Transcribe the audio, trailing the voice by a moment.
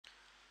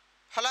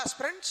Hello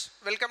friends,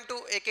 welcome to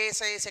AKS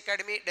IAS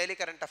Academy Daily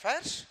Current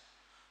Affairs.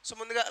 So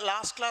ముందుగా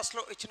last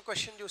క్లాస్లో ఇచ్చిన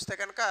question చూస్తే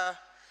కనుక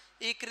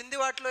ఈ క్రింది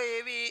వాటిలో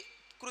ఏవి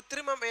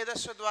కృత్రిమ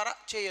మేధస్సు ద్వారా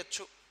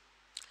చేయొచ్చు.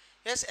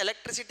 Yes,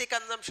 electricity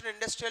consumption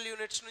industrial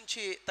units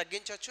నుంచి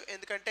తగ్గించవచ్చు,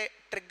 ఎందుకంటే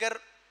ట్రిగ్గర్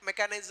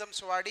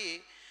మెకానిజమ్స్ వాడి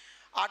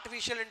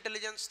ఆర్టిఫిషియల్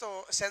ఇంటెలిజెన్స్తో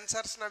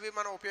సెన్సర్స్ని అవి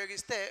మనం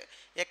ఉపయోగిస్తే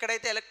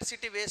ఎక్కడైతే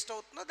ఎలక్ట్రిసిటీ వేస్ట్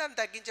అవుతుందో దాన్ని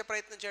తగ్గించే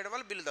ప్రయత్నం చేయడం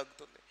వల్ల బిల్లు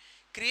తగ్గుతుంది.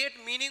 Create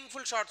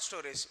meaningful short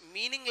stories,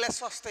 meaning less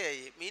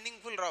వస్తాయి,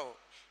 మీనింగ్ఫుల్ రావు,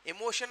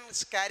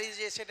 ఎమోషన్స్ క్యారీ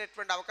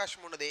చేసేటటువంటి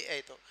అవకాశం ఉండదు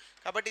ఏఐతో,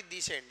 కాబట్టి ఇది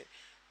తీసేయండి.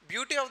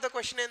 బ్యూటీ ఆఫ్ ద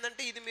క్వశ్చన్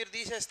ఏంటంటే ఇది మీరు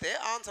తీసేస్తే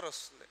ఆన్సర్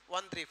వస్తుంది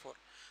 1, 3, 4.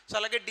 సో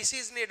అలాగే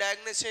డిసీజ్ని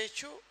డయాగ్నోస్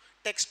చేయొచ్చు,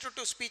 టెక్స్ట్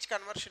టు స్పీచ్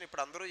కన్వర్షన్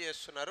ఇప్పుడు అందరూ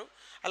చేస్తున్నారు,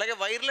 అలాగే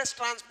wireless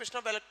transmission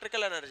of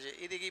electrical energy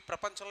ఇది ఈ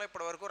ప్రపంచంలో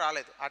ఇప్పటివరకు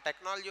రాలేదు. ఆ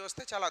టెక్నాలజీ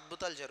వస్తే చాలా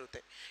అద్భుతాలు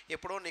జరుగుతాయి.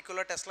 ఎప్పుడో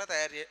నికోలా టెస్లా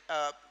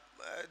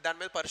దాని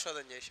మీద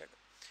పరిశోధన చేశాడు.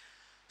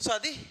 సో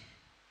అది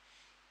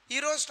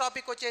ఈరోజు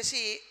టాపిక్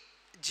వచ్చేసి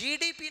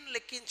జీడిపిని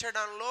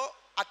లెక్కించడంలో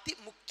అతి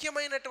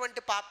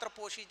ముఖ్యమైనటువంటి పాత్ర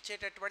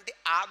పోషించేటటువంటి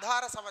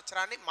ఆధార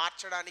సంవత్సరాన్ని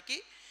మార్చడానికి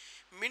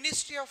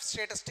మినిస్ట్రీ ఆఫ్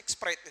స్టాటిస్టిక్స్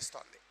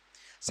ప్రయత్నిస్తోంది.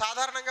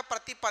 సాధారణంగా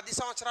ప్రతి 10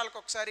 సంవత్సరాలకు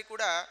ఒకసారి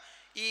కూడా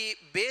ఈ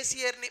బేస్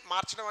ఇయర్ని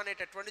మార్చడం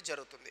అనేటటువంటి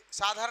జరుగుతుంది.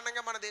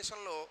 సాధారణంగా మన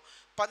దేశంలో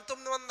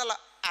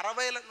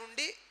 1960ల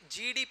నుండి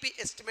జీడిపి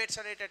ఎస్టిమేట్స్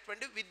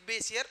అనేటటువంటి విత్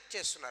బేస్ ఇయర్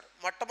చేస్తున్నారు.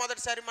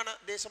 మొట్టమొదటిసారి మన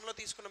దేశంలో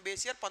తీసుకున్న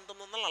బేస్ ఇయర్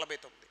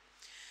 1949.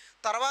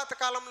 తర్వాత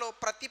కాలంలో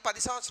ప్రతి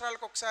 10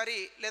 సంవత్సరాలకు ఒకసారి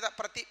లేదా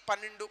ప్రతి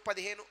 12,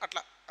 15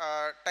 అట్లా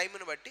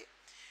టైంను బట్టి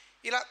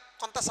ఇలా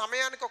కొంత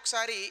సమయానికి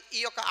ఒకసారి ఈ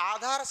యొక్క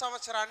ఆధార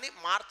సంవత్సరాన్ని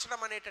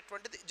మార్చడం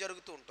అనేటటువంటిది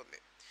జరుగుతూ ఉంటుంది.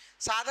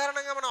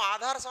 సాధారణంగా మనం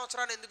ఆధార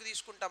సంవత్సరాన్ని ఎందుకు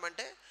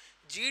తీసుకుంటామంటే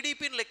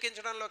జీడిపిని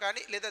లెక్కించడంలో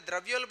కానీ లేదా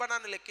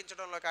ద్రవ్యోల్బణాన్ని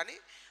లెక్కించడంలో కానీ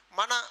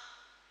మన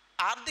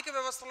ఆర్థిక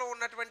వ్యవస్థలో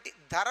ఉన్నటువంటి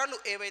ధరలు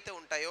ఏవైతే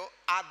ఉంటాయో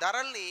ఆ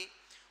ధరల్ని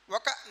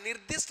ఒక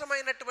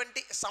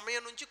నిర్దిష్టమైనటువంటి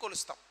సమయం నుంచి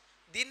కొలుస్తాం.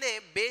 దీన్నే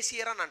బేస్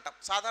ఇయర్ అని అంటాం.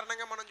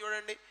 సాధారణంగా మనం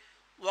చూడండి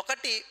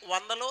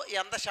 100లో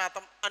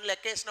 100% అని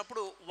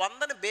లెక్కేసినప్పుడు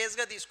 100ని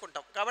బేస్గా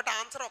తీసుకుంటాం, కాబట్టి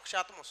ఆన్సర్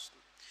 1%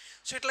 వస్తుంది.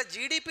 సో ఇట్లా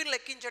జీడిపిని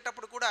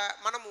లెక్కించేటప్పుడు కూడా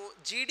మనము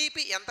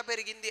జీడిపి ఎంత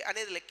పెరిగింది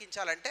అనేది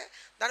లెక్కించాలంటే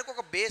దానికి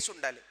ఒక బేస్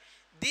ఉండాలి.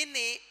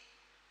 దీన్ని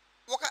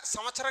ఒక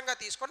సంవత్సరంగా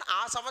తీసుకొని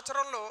ఆ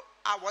సంవత్సరంలో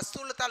ఆ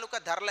వస్తువుల తాలూకా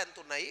ధరలు ఎంత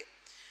ఉన్నాయి,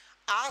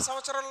 ఆ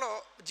సంవత్సరంలో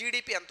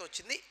జీడిపి ఎంత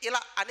వచ్చింది, ఇలా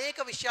అనేక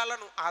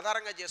విషయాలను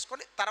ఆధారంగా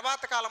చేసుకొని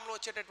తర్వాత కాలంలో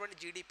వచ్చేటటువంటి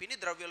జీడిపిని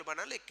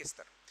ద్రవ్యోల్బణాలు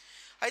లెక్కిస్తారు.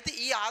 అయితే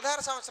ఈ ఆధార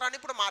సంవత్సరాన్ని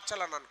ఇప్పుడు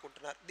మార్చాలని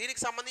అనుకుంటున్నారు.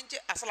 దీనికి సంబంధించి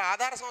అసలు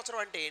ఆధార సంవత్సరం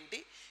అంటే ఏంటి,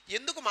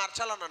 ఎందుకు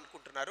మార్చాలని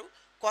అనుకుంటున్నారు,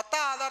 కొత్త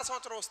ఆధార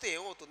సంవత్సరం వస్తే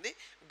ఏమవుతుంది,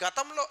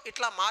 గతంలో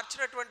ఇట్లా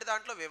మార్చినటువంటి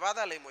దాంట్లో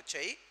వివాదాలు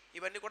ఏమొచ్చాయి,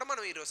 ఇవన్నీ కూడా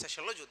మనం ఈరోజు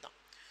సెషన్లో చూద్దాం.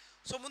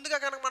 సో ముందుగా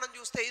కనుక మనం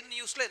చూస్తే ఇది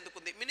న్యూస్లో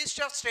ఎందుకుంది,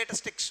 మినిస్ట్రీ ఆఫ్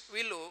స్టాటిస్టిక్స్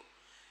వీళ్ళు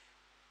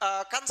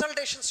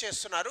కన్సల్టేషన్స్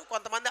చేస్తున్నారు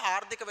కొంతమంది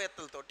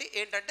ఆర్థికవేత్తలతోటి.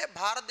 ఏంటంటే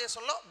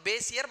భారతదేశంలో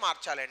బేస్ ఇయర్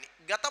మార్చాలని.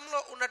 గతంలో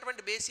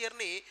ఉన్నటువంటి బేస్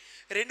ఇయర్ని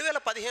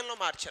 2015లో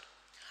మార్చారు.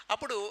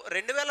 అప్పుడు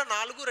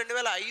 2004,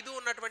 2005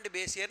 ఉన్నటువంటి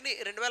బేస్ ఇయర్ని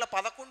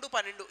 2011,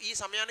 12 ఈ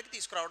సమయానికి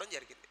తీసుకురావడం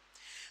జరిగింది.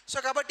 సో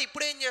కాబట్టి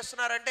ఇప్పుడు ఏం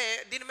చేస్తున్నారంటే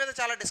దీని మీద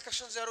చాలా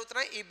డిస్కషన్స్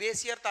జరుగుతున్నాయి ఈ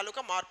బేస్ ఇయర్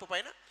తాలూకా మార్పు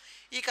పైన.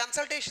 ఈ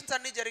కన్సల్టేషన్స్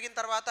అన్నీ జరిగిన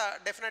తర్వాత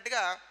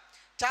డెఫినెట్గా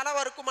చాలా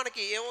వరకు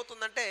మనకి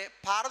ఏమవుతుందంటే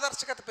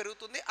పారదర్శకత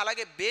పెరుగుతుంది.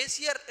 అలాగే బేస్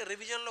ఇయర్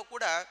రివిజన్లో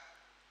కూడా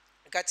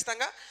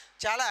ఖచ్చితంగా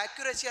చాలా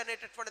యాక్యురసీ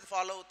అనేటటువంటిది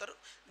ఫాలో అవుతారు.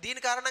 దీని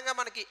కారణంగా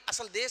మనకి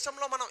అసలు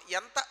దేశంలో మనం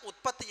ఎంత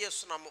ఉత్పత్తి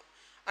చేస్తున్నాము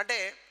అంటే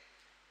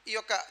ఈ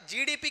యొక్క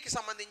జీడిపికి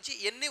సంబంధించి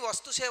ఎన్ని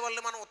వస్తు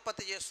సేవలను మనం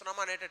ఉత్పత్తి చేస్తున్నాము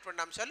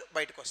అనేటటువంటి అంశాలు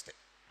బయటకు వస్తాయి.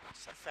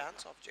 సార్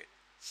ఫ్యాన్స్ ఆఫ్ చేయండి.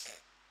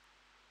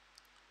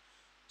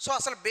 సో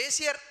అసలు బేస్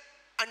ఇయర్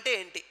అంటే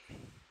ఏంటి,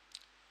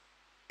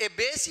 ఏ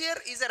base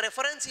year is a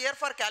reference year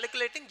for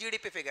calculating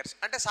GDP figures.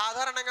 అంటే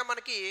సాధారణంగా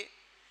మనకి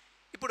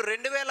ఇప్పుడు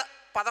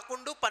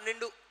 2011,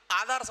 12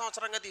 ఆధార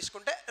సంవత్సరంగా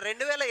తీసుకుంటే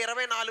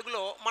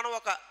 2024లో మనం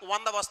ఒక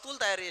 100 వస్తువులు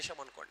తయారు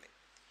చేసామనుకోండి.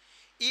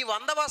 ఈ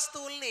 100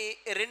 వస్తువుల్ని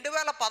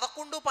 2011,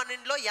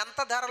 12లో ఎంత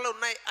ధరలు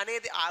ఉన్నాయి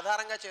అనేది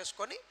ఆధారంగా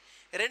చేసుకొని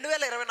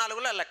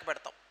 2024లో లెక్క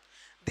పెడతాం.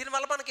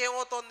 దీనివల్ల మనకి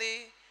ఏమవుతుంది,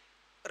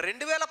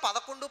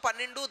 2011,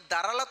 12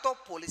 ధరలతో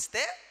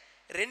పోలిస్తే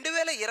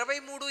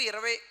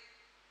 2023,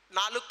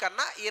 24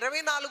 కన్నా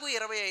 24,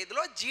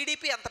 25లో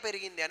జీడిపి ఎంత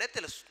పెరిగింది అనేది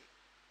తెలుస్తుంది.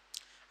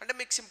 అంటే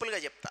మీకు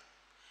సింపుల్గా చెప్తా,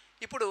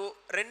 ఇప్పుడు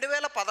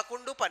 2011,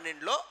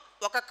 12లో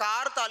ఒక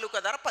కారు తాలూకా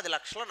ధర 10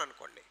 లక్షలు అని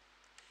అనుకోండి.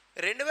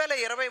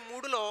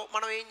 2023లో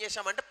మనం ఏం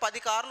చేసామంటే 10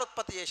 కార్లు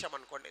ఉత్పత్తి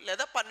చేసామనుకోండి,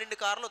 లేదా 12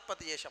 కార్లు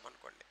ఉత్పత్తి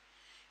చేసామనుకోండి.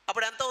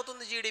 అప్పుడు ఎంత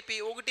అవుతుంది జీడిపి,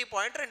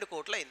 1.2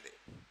 కోట్లు అయింది.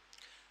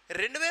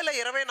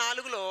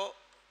 2024లో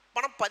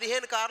మనం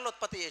 15 కార్లు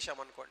ఉత్పత్తి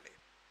చేసామనుకోండి,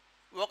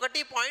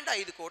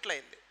 1.5 కోట్లు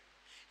అయింది.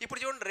 ఇప్పుడు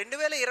చూడండి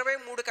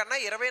 2023 కన్నా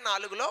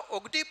 24లో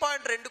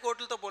 1.2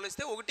 కోట్లతో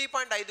పోలిస్తే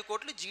 1.5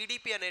 కోట్లు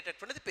జీడిపి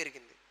అనేటటువంటిది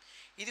పెరిగింది.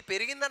 ఇది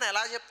పెరిగిందని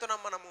ఎలా చెప్తున్నాం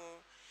మనము,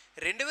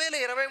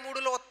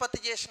 2023లో ఉత్పత్తి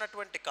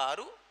చేసినటువంటి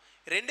కారు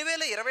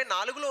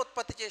 2024లో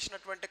ఉత్పత్తి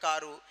చేసినటువంటి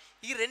కారు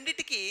ఈ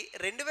రెండిటికి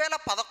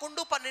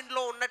 2011,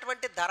 12లో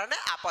ఉన్నటువంటి ధరనే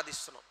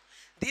ఆపాదిస్తున్నాం.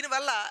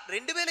 దీనివల్ల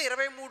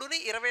 2023ని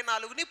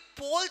 24ని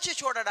పోల్చి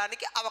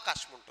చూడడానికి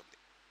అవకాశం ఉంటుంది.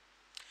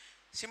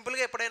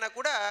 సింపుల్గా ఎప్పుడైనా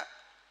కూడా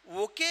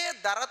ఒకే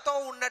ధరతో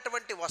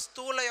ఉన్నటువంటి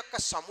వస్తువుల యొక్క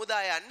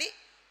సముదాయాన్ని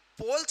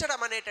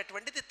పోల్చడం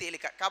అనేటటువంటిది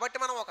తేలిక. కాబట్టి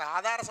మనం ఒక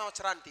ఆధార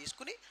సంవత్సరాన్ని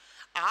తీసుకుని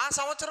ఆ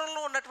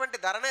సంవత్సరంలో ఉన్నటువంటి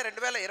ధరనే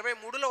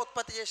 2023లో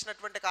ఉత్పత్తి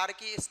చేసినటువంటి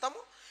కారుకి ఇస్తాము,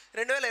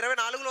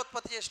 2024లో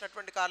ఉత్పత్తి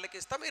చేసినటువంటి కార్లకి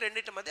ఇస్తాము. ఈ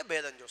రెండింటి మధ్య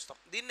భేదం చూస్తాం.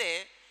 దీన్నే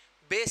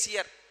బేస్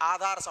ఇయర్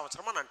ఆధార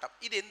సంవత్సరం అని అంటాం.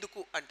 ఇది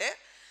ఎందుకు అంటే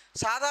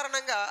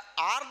సాధారణంగా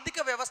ఆర్థిక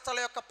వ్యవస్థల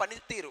యొక్క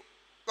పనితీరు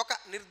ఒక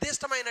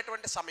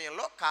నిర్దిష్టమైనటువంటి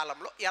సమయంలో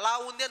కాలంలో ఎలా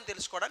ఉంది అని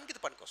తెలుసుకోవడానికి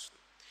ఇది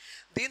పనికొస్తుంది.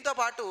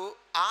 దీంతోపాటు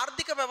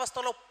ఆర్థిక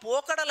వ్యవస్థలో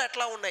పోకడలు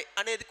ఎట్లా ఉన్నాయి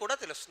అనేది కూడా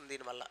తెలుస్తుంది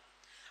దీనివల్ల.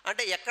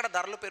 అంటే ఎక్కడ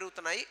ధరలు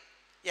పెరుగుతున్నాయి,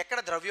 ఎక్కడ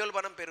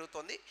ద్రవ్యోల్బణం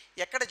పెరుగుతోంది,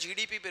 ఎక్కడ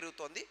జీడిపి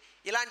పెరుగుతోంది,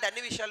 ఇలాంటి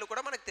అన్ని విషయాలు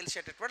కూడా మనకు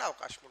తెలిసేటటువంటి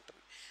అవకాశం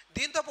ఉంటుంది.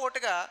 దీంతో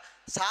పాటుగా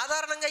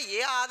సాధారణంగా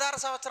ఏ ఆధార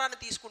సంవత్సరాన్ని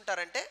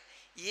తీసుకుంటారంటే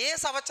ఏ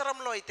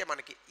సంవత్సరంలో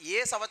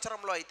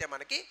అయితే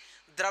మనకి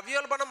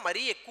ద్రవ్యోల్బణం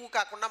మరీ ఎక్కువ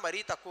కాకుండా మరీ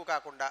తక్కువ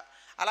కాకుండా,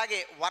 అలాగే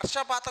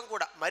వర్షపాతం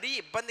కూడా మరీ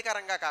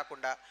ఇబ్బందికరంగా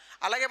కాకుండా,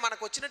 అలాగే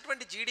మనకు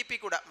వచ్చినటువంటి జీడిపి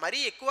కూడా మరీ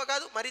ఎక్కువ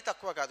కాదు మరీ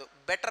తక్కువ కాదు,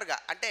 బెటర్గా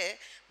అంటే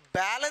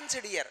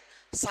బ్యాలెన్స్డ్ ఇయర్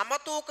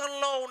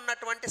సమతూకంలో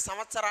ఉన్నటువంటి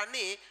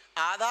సంవత్సరాన్ని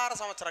ఆధార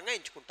సంవత్సరంగా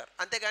ఎంచుకుంటారు.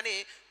 అంతేగాని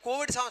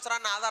కోవిడ్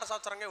సంవత్సరాన్ని ఆధార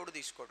సంవత్సరంగా ఎవడు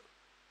తీసుకోడు.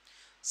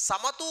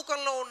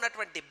 సమతూకంలో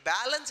ఉన్నటువంటి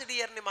బ్యాలెన్స్డ్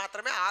ఇయర్ని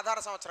మాత్రమే ఆధార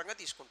సంవత్సరంగా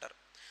తీసుకుంటారు.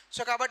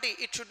 సో కాబట్టి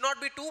it should not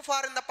be two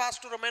far in the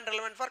past to remain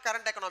relevant for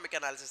current economic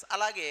analysis.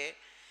 అలాగే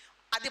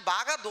అది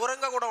బాగా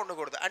దూరంగా కూడా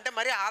ఉండకూడదు. అంటే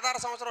మరి ఆధార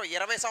సంవత్సరం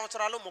 20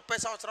 సంవత్సరాలు 30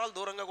 సంవత్సరాలు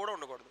దూరంగా కూడా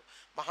ఉండకూడదు.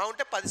 మహా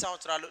ఉంటే 10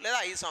 సంవత్సరాలు లేదా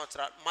 5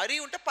 సంవత్సరాలు, మరీ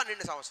ఉంటే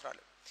 12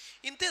 సంవత్సరాలు,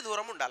 ఇంతే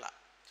దూరం ఉండాలి.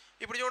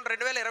 ఇప్పుడు చూడండి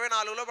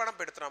 2024లో మనం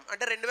పెడుతున్నాం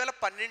అంటే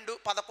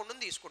 2012-11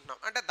 తీసుకుంటున్నాం.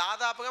 అంటే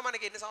దాదాపుగా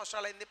మనకి ఎన్ని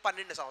సంవత్సరాలు అయింది?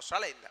 12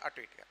 సంవత్సరాలు అయింది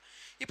అటు ఇటుగా.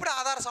 ఇప్పుడు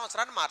ఆధార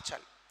సంవత్సరాన్ని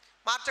మార్చాలి.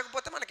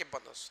 మార్చకపోతే మనకి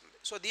ఇబ్బంది వస్తుంది.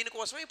 సో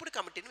దీనికోసమే ఇప్పుడు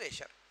కమిటీని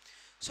వేశారు.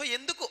 సో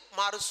ఎందుకు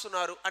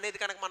మారుస్తున్నారు అనేది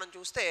కనుక మనం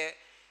చూస్తే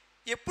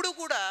ఎప్పుడు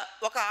కూడా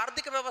ఒక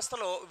ఆర్థిక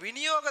వ్యవస్థలో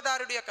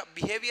వినియోగదారుడి యొక్క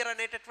బిహేవియర్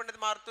అనేటటువంటిది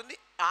మారుతుంది,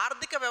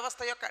 ఆర్థిక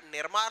వ్యవస్థ యొక్క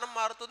నిర్మాణం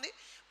మారుతుంది,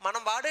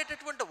 మనం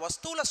వాడేటటువంటి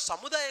వస్తువుల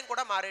సముదాయం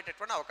కూడా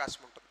మారేటటువంటి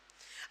అవకాశం ఉంటుంది.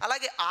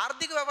 అలాగే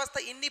ఆర్థిక వ్యవస్థ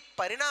ఇన్ని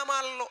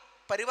పరిణామాలలో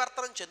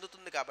పరివర్తనం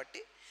చెందుతుంది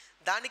కాబట్టి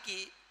దానికి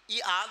ఈ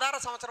ఆధార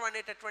సంవత్సరం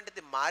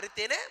అనేటటువంటిది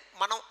మారితేనే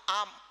మనం ఆ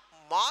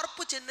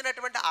మార్పు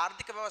చెందినటువంటి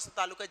ఆర్థిక వ్యవస్థ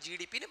తాలూకా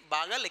జీడిపిని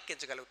బాగా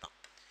లెక్కించగలుగుతాం.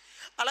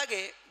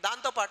 అలాగే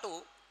దాంతోపాటు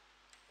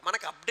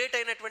మనకు అప్డేట్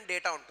అయినటువంటి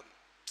డేటా ఉంటుంది.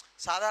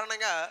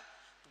 సాధారణంగా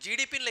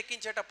జీడిపిని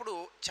లెక్కించేటప్పుడు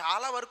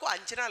చాలా వరకు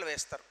అంచనాలు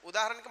వేస్తారు.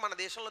 ఉదాహరణకి మన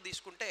దేశంలో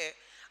తీసుకుంటే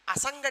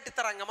అసంఘటిత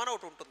రంగం అని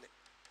ఒకటి ఉంటుంది.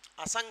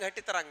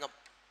 అసంఘటిత రంగం,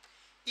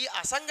 ఈ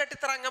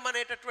అసంఘటిత రంగం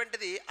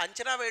అనేటటువంటిది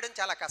అంచనా వేయడం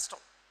చాలా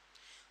కష్టం.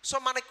 సో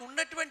మనకు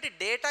ఉన్నటువంటి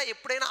డేటా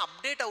ఎప్పుడైనా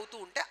అప్డేట్ అవుతూ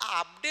ఉంటే ఆ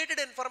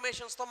అప్డేటెడ్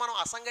ఇన్ఫర్మేషన్స్తో మనం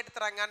అసంఘటిత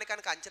రంగాన్ని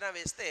కనుక అంచనా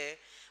వేస్తే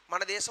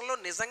మన దేశంలో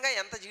నిజంగా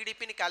ఎంత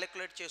జీడిపిని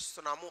క్యాలిక్యులేట్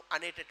చేస్తున్నాము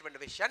అనేటటువంటి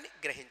విషయాన్ని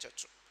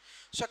గ్రహించవచ్చు.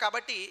 సో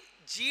కాబట్టి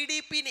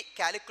జీడిపిని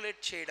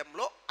క్యాలిక్యులేట్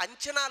చేయడంలో,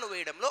 అంచనాలు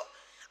వేయడంలో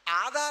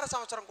ఆధార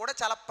సంవత్సరం కూడా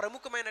చాలా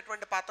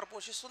ప్రముఖమైనటువంటి పాత్ర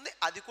పోషిస్తుంది.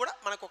 అది కూడా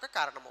మనకు ఒక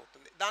కారణం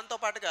అవుతుంది.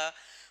 దాంతోపాటుగా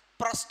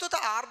ప్రస్తుత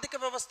ఆర్థిక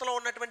వ్యవస్థలో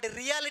ఉన్నటువంటి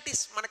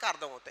రియాలిటీస్ మనకు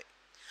అర్థమవుతాయి.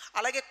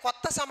 అలాగే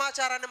కొత్త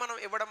సమాచారాన్ని మనం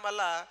ఇవ్వడం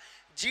వల్ల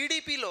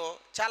జీడిపిలో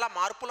చాలా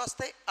మార్పులు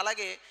వస్తాయి.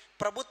 అలాగే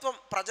ప్రభుత్వం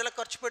ప్రజలకు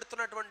ఖర్చు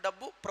పెడుతున్నటువంటి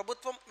డబ్బు,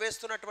 ప్రభుత్వం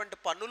వేస్తున్నటువంటి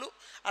పన్నులు,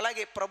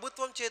 అలాగే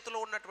ప్రభుత్వం చేతిలో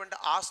ఉన్నటువంటి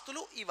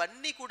ఆస్తులు,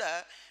 ఇవన్నీ కూడా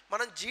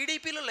మనం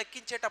జీడిపిలో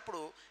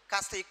లెక్కించేటప్పుడు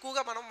కాస్త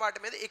ఎక్కువగా మనం వాటి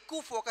మీద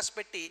ఎక్కువ ఫోకస్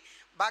పెట్టి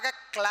బాగా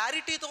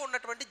క్లారిటీతో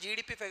ఉన్నటువంటి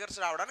జీడిపి ఫిగర్స్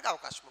రావడానికి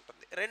అవకాశం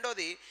ఉంటుంది.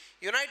 రెండోది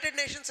United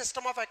nations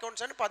system of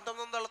accounts అని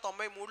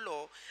 1993లో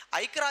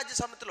ఐక్యరాజ్య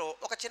సమితిలో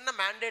ఒక చిన్న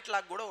మ్యాండేట్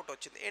లాగా కూడా ఒకటి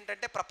వచ్చింది.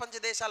 ఏంటంటే ప్రపంచ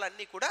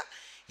దేశాలన్నీ కూడా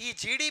ఈ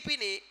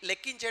జీడిపిని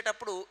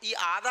లెక్కించేటప్పుడు ఈ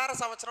ఆధార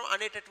సంవత్సరం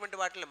అనేటటువంటి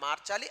వాటిని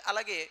మార్చాలి.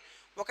 అలాగే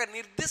ఒక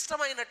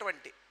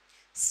నిర్దిష్టమైనటువంటి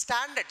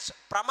స్టాండర్డ్స్,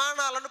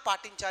 ప్రమాణాలను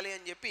పాటించాలి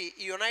అని చెప్పి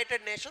ఈ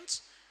United nations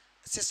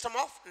system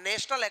of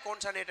national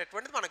accounts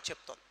అనేటటువంటిది మనకు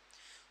చెప్తోంది.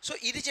 సో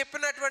ఇది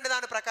చెప్పినటువంటి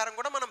దాని ప్రకారం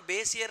కూడా మనం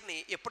బేస్ ఇయర్ని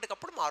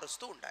ఎప్పటికప్పుడు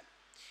మారుస్తూ ఉండాలి.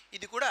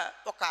 ఇది కూడా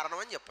ఒక కారణం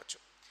అని చెప్పచ్చు.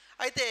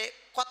 అయితే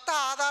కొత్త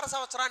ఆధార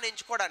సంవత్సరాన్ని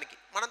ఎంచుకోవడానికి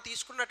మనం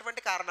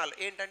తీసుకున్నటువంటి కారణాలు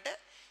ఏంటంటే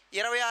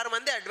 26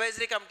 మంది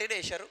అడ్వైజరీ కమిటీని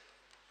వేశారు.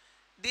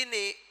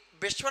 దీన్ని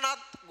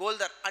విశ్వనాథ్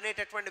గోల్దర్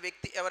అనేటటువంటి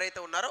వ్యక్తి ఎవరైతే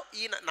ఉన్నారో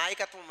ఈయన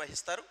నాయకత్వం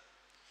వహిస్తారు.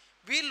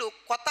 వీళ్ళు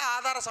కొత్త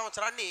ఆధార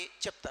సంవత్సరాన్ని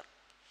చెప్తారు.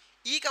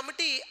 ఈ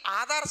కమిటీ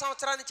ఆధార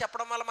సంవత్సరాన్ని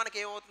చెప్పడం వల్ల మనకి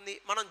ఏమవుతుంది?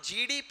 మనం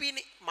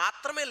జీడిపిని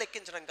మాత్రమే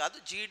లెక్కించడం కాదు,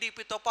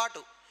 జీడిపితో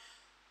పాటు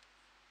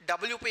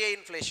WPI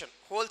inflation,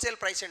 wholesale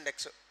price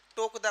index,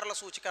 టోకు ధరల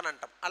సూచిక అని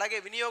అంటాం, అలాగే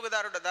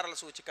వినియోగదారుల ధరల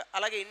సూచిక,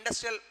 అలాగే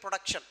industrial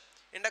production,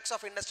 index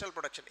of industrial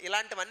production,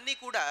 ఇలాంటివన్నీ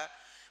కూడా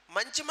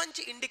మంచి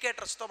మంచి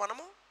ఇండికేటర్స్తో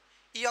మనము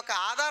ఈ యొక్క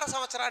ఆధార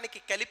సంవత్సరానికి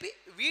కలిపి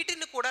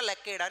వీటిని కూడా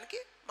లెక్కేయడానికి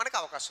మనకు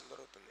అవకాశం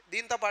దొరుకుతుంది.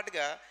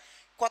 దీంతోపాటుగా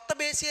కొత్త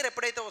బేస్ ఇయర్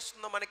ఎప్పుడైతే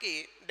వస్తుందో మనకి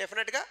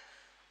డెఫినెట్గా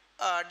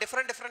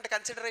డిఫరెంట్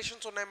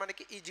కన్సిడరేషన్స్ ఉన్నాయి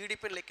మనకి ఈ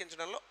జీడిపిని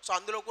లెక్కించడంలో. సో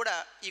అందులో కూడా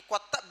ఈ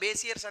కొత్త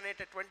బేస్ ఇయర్స్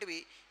అనేటటువంటివి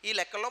ఈ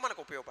లెక్కల్లో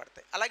మనకు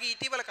ఉపయోగపడతాయి. అలాగే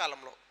ఇటీవల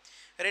కాలంలో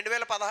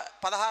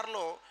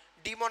 2016లో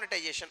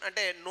డిమానిటైజేషన్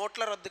అంటే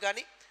నోట్ల రద్దు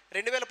కానీ,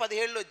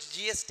 2017లో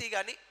GST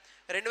కానీ,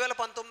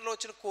 2019లో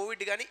వచ్చిన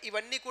కోవిడ్ కానీ,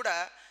 ఇవన్నీ కూడా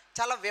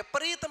చాలా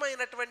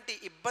విపరీతమైనటువంటి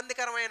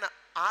ఇబ్బందికరమైన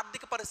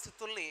ఆర్థిక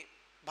పరిస్థితుల్ని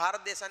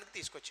భారతదేశానికి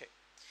తీసుకొచ్చాయి.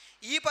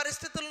 ఈ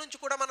పరిస్థితుల నుంచి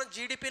కూడా మనం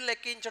జీడిపిని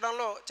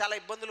లెక్కించడంలో చాలా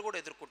ఇబ్బందులు కూడా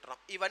ఎదుర్కొంటున్నాం.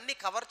 ఇవన్నీ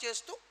కవర్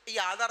చేస్తూ ఈ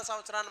ఆధార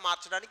సంవత్సరాన్ని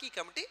మార్చడానికి ఈ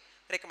కమిటీ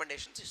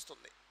రికమెండేషన్స్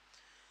ఇస్తుంది.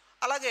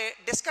 అలాగే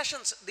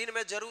డిస్కషన్స్ దీని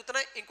మీద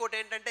జరుగుతున్నాయి. ఇంకోటి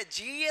ఏంటంటే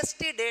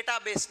జిఎస్టీ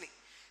డేటాబేస్ని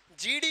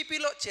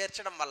జీడిపిలో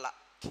చేర్చడం వల్ల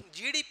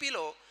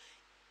జీడిపిలో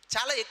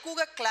చాలా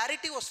ఎక్కువగా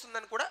క్లారిటీ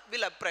వస్తుందని కూడా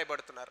వీళ్ళు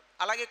అభిప్రాయపడుతున్నారు.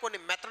 అలాగే కొన్ని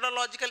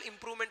మెథడలాజికల్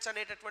ఇంప్రూవ్మెంట్స్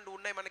అనేటటువంటి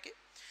ఉన్నాయి మనకి.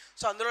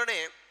 సో అందులోనే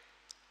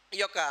ఈ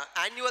యొక్క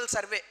యాన్యువల్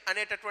సర్వే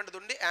అనేటటువంటిది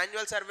ఉంది.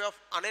 Annual survey of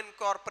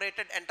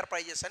unincorporated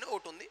enterprises అని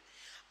ఒకటి ఉంది,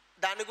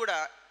 దాన్ని కూడా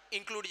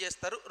ఇంక్లూడ్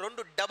చేస్తారు.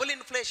 2 డబుల్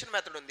ఇన్ఫ్లేషన్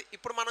మెథడ్ ఉంది.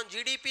 ఇప్పుడు మనం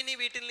జీడిపిని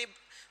వీటిని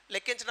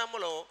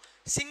లెక్కించడంలో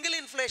సింగిల్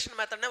ఇన్ఫ్లేషన్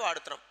మెథడ్నే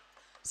వాడుతున్నాం.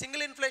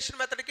 Single inflation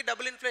మెథడ్కి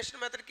double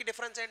inflation మెథడ్కి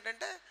difference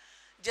ఏంటంటే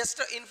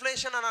జస్ట్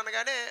ఇన్ఫ్లేషన్ అని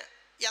అనగానే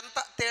ఎంత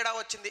తేడా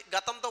వచ్చింది,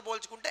 గతంతో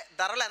పోల్చుకుంటే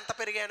ధరలు ఎంత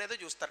పెరిగాయి అనేది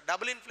చూస్తారు.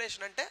 డబుల్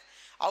ఇన్ఫ్లేషన్ అంటే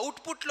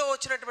అవుట్పుట్లో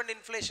వచ్చినటువంటి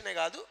ఇన్ఫ్లేషనే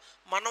కాదు,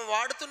 మనం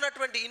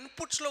వాడుతున్నటువంటి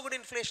ఇన్పుట్స్లో కూడా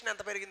ఇన్ఫ్లేషన్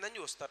ఎంత పెరిగిందని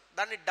చూస్తారు.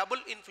 దాన్ని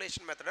డబుల్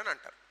ఇన్ఫ్లేషన్ మెథడ్ అని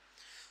అంటారు.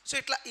 సో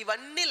ఇట్లా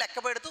ఇవన్నీ లెక్క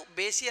పెడుతూ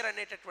బేస్ ఇయర్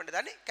అనేటటువంటి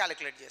దాన్ని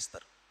క్యాలిక్యులేట్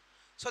చేస్తారు.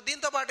 సో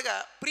దీంతో పాటుగా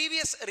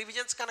ప్రీవియస్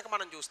రివిజన్స్ కనుక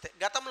మనం చూస్తే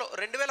గతంలో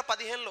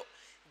 2015లో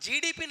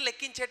జీడిపిని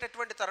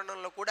లెక్కించేటటువంటి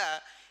తరుణంలో కూడా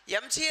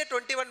ఎంసీఏ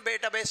 21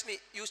 డేటాబేస్ని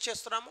యూజ్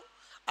చేస్తున్నాము.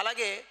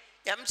 అలాగే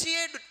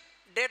ఎంసీఏ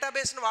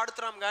డేటాబేస్ని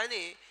వాడుతున్నాం,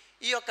 కానీ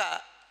ఈ యొక్క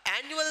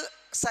యాన్యువల్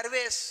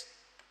సర్వేస్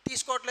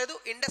తీసుకోవట్లేదు,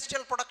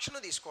 ఇండస్ట్రియల్ ప్రొడక్షన్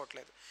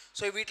తీసుకోవట్లేదు.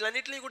 సో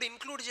వీటిలన్నింటినీ కూడా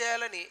ఇంక్లూడ్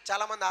చేయాలని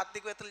చాలామంది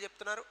ఆర్థికవేత్తలు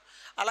చెప్తున్నారు.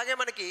 అలాగే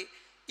మనకి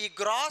ఈ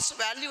గ్రాస్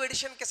వాల్యూ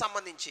ఎడిషన్కి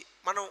సంబంధించి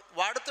మనం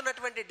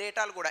వాడుతున్నటువంటి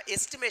డేటాలు కూడా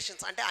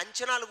ఎస్టిమేషన్స్ అంటే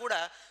అంచనాలు కూడా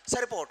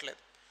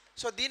సరిపోవట్లేదు.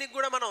 సో దీనికి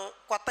కూడా మనం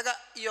కొత్తగా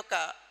ఈ యొక్క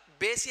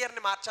బేస్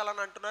ఇయర్ని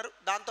మార్చాలని అంటున్నారు.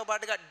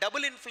 దాంతోపాటుగా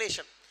డబుల్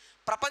ఇన్ఫ్లేషన్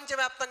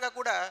ప్రపంచవ్యాప్తంగా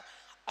కూడా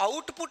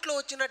అవుట్పుట్లో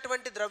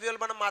వచ్చినటువంటి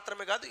ద్రవ్యోల్బణం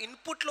మాత్రమే కాదు,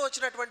 ఇన్పుట్లో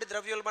వచ్చినటువంటి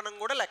ద్రవ్యోల్బణం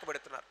కూడా లెక్క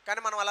పెడుతున్నారు. కానీ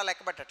మనం అలా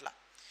లెక్క పెట్టట్లా,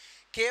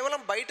 కేవలం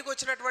బయటకు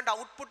వచ్చినటువంటి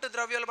అవుట్పుట్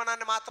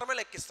ద్రవ్యోల్బణాన్ని మాత్రమే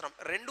లెక్కిస్తున్నాం.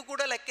 2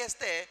 కూడా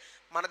లెక్కేస్తే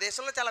మన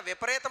దేశంలో చాలా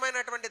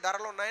విపరీతమైనటువంటి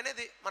ధరలు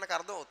ఉన్నాయనేది మనకు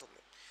అర్థమవుతుంది.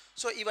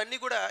 సో ఇవన్నీ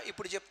కూడా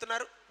ఇప్పుడు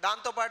చెప్తున్నారు.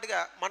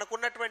 దాంతోపాటుగా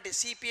మనకున్నటువంటి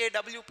సిపిఐ,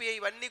 డబ్ల్యూపిఐ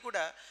ఇవన్నీ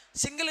కూడా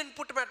single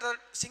input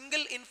method,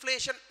 single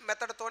inflation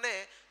మెథడ్తోనే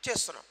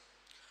చేస్తున్నాం.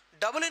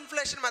 డబుల్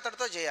ఇన్ఫ్లేషన్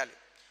మెథడ్తో చేయాలి.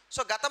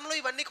 సో గతంలో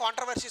ఇవన్నీ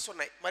కాంట్రవర్సీస్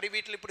ఉన్నాయి. మరి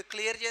వీటిని ఇప్పుడు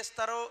క్లియర్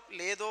చేస్తారో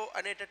లేదో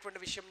అనేటటువంటి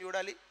విషయం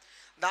చూడాలి.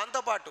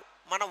 దాంతోపాటు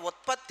మన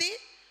ఉత్పత్తి,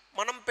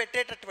 మనం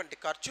పెట్టేటటువంటి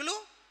ఖర్చులు,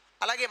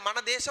 అలాగే మన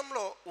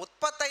దేశంలో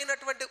ఉత్పత్తి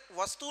అయినటువంటి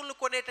వస్తువులను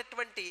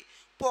కొనేటటువంటి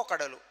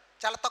పోకడలు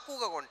చాలా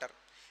తక్కువగా కొంటారు.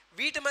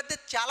 వీటి మధ్య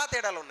చాలా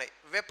తేడాలు ఉన్నాయి.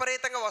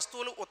 విపరీతంగా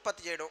వస్తువులు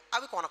ఉత్పత్తి చేయడం,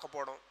 అవి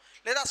కొనకపోవడం,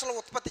 లేదా అసలు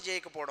ఉత్పత్తి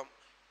చేయకపోవడం,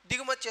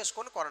 దిగుమతి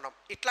చేసుకొని కొనడం,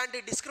 ఇట్లాంటి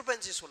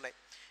డిస్క్రిపెన్సీస్ ఉన్నాయి.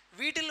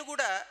 వీటిని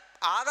కూడా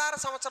ఆధార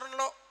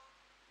సంవత్సరంలో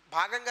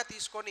భాగంగా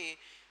తీసుకొని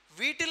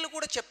వీటిల్ని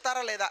కూడా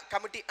చెప్తారా లేదా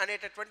కమిటీ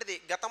అనేటటువంటిది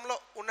గతంలో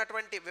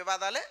ఉన్నటువంటి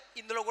వివాదాలే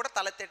ఇందులో కూడా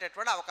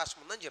తలెత్తేటటువంటి అవకాశం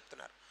ఉందని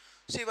చెప్తున్నారు.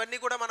 సో ఇవన్నీ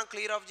కూడా మనం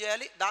క్లియర్ ఆఫ్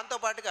చేయాలి.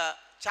 దాంతోపాటుగా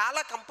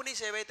చాలా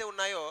కంపెనీస్ ఏవైతే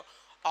ఉన్నాయో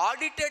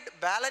ఆడిటెడ్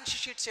బ్యాలెన్స్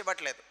షీట్స్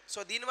ఇవ్వట్లేదు. సో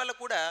దీనివల్ల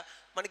కూడా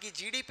మనకి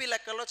జీడిపి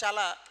లెక్కల్లో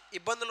చాలా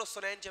ఇబ్బందులు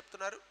వస్తున్నాయని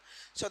చెప్తున్నారు.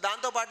 సో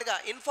దాంతోపాటుగా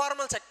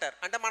ఇన్ఫార్మల్ సెక్టర్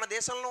అంటే మన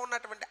దేశంలో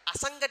ఉన్నటువంటి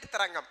అసంఘటిత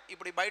రంగం,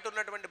 ఇప్పుడు బయట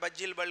ఉన్నటువంటి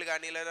బజ్జీల బళ్ళు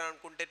కానీ లేదా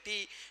అనుకుంటే టీ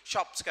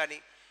షాప్స్ కానీ,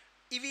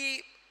 ఇవి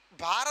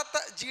భారత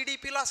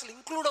జీడిపిలో అసలు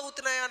ఇంక్లూడ్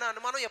అవుతున్నాయా అనే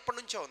అనుమానం ఎప్పటి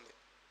నుంచో ఉంది.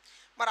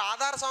 మరి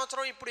ఆధార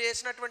సంవత్సరం ఇప్పుడు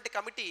వేసినటువంటి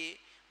కమిటీ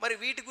మరి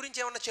వీటి గురించి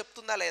ఏమన్నా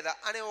చెప్తుందా లేదా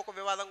అనే ఒక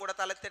వివాదం కూడా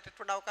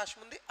తలెత్తేటటువంటి అవకాశం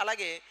ఉంది.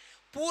 అలాగే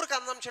పూర్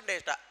కన్జంప్షన్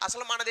డేటా,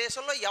 అసలు మన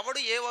దేశంలో ఎవడు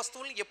ఏ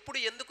వస్తువులను ఎప్పుడు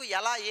ఎందుకు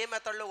ఎలా ఏ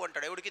మెథడ్లో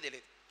కొంటాడు ఎవరికి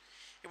తెలియదు.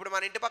 ఇప్పుడు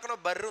మన ఇంటి పక్కన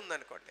బర్రె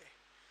ఉందనుకోండి,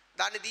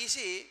 దాన్ని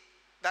తీసి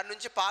దాని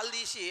నుంచి పాలు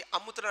తీసి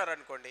అమ్ముతున్నారు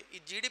అనుకోండి,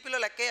 ఈ జీడిపిలో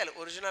లెక్కేయాలి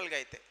ఒరిజినల్గా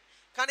అయితే,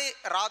 కానీ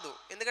రాదు.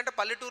 ఎందుకంటే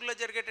పల్లెటూరులో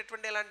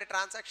జరిగేటటువంటి ఇలాంటి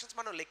ట్రాన్సాక్షన్స్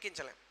మనం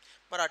లెక్కించలేం.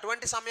 మరి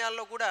అటువంటి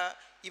సమయాల్లో కూడా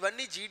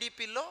ఇవన్నీ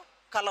జీడిపిలో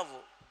కలవు.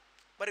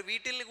 మరి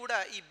వీటిల్ని కూడా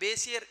ఈ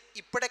బేస్ ఇయర్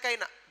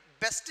ఇప్పటికైనా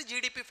బెస్ట్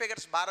జీడిపి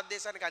ఫిగర్స్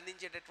భారతదేశానికి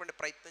అందించేటటువంటి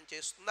ప్రయత్నం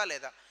చేస్తుందా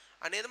లేదా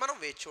అనేది మనం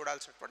వేచి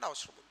చూడాల్సినటువంటి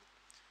అవసరం ఉంది.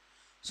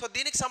 సో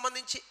దీనికి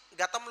సంబంధించి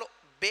గతంలో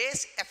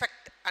బేస్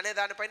ఎఫెక్ట్ అనే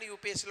దానిపైన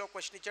యూపీఎస్సీలో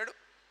క్వశ్చన్ ఇచ్చాడు.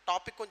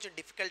 టాపిక్ కొంచెం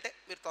డిఫికల్టే,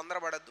 మీరు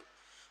తొందరపడద్దు,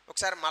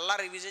 ఒకసారి మళ్ళీ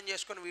రివిజన్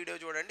చేసుకొని వీడియో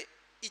చూడండి,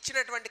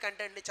 ఇచ్చినటువంటి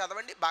కంటెంట్ని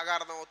చదవండి, బాగా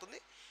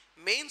అర్థమవుతుంది.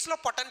 మెయిన్స్లో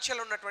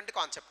పొటెన్షియల్ ఉన్నటువంటి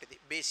కాన్సెప్ట్ ఇది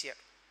బేస్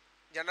ఇయర్,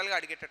 జనరల్గా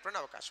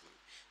అడిగేటటువంటి అవకాశం ఉంది.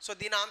 సో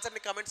దీని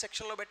ఆన్సర్ని కమెంట్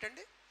సెక్షన్లో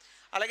పెట్టండి.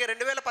 అలాగే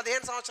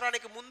 2015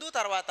 సంవత్సరానికి ముందు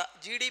తర్వాత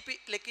జీడిపి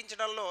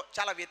లెక్కించడంలో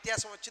చాలా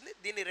వ్యత్యాసం వచ్చింది,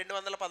 దీన్ని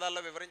 200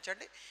 పదాల్లో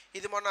వివరించండి.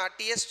 ఇది మొన్న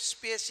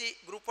tspsc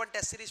గ్రూప్ 1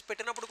 టెస్ట్ సిరీస్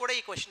పెట్టినప్పుడు కూడా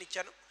ఈ క్వశ్చన్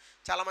ఇచ్చాను,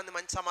 చాలామంది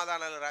మంచి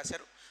సమాధానాలు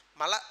రాశారు.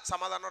 మళ్ళా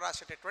సమాధానం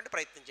రాసేటటువంటి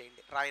ప్రయత్నం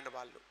చేయండి రాయని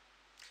వాళ్ళు.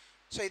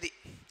 సో ఇది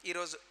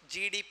ఈరోజు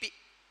జీడిపి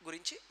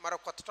గురించి. మరో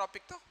కొత్త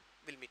టాపిక్తో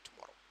విల్ మీట్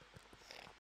టుమారో.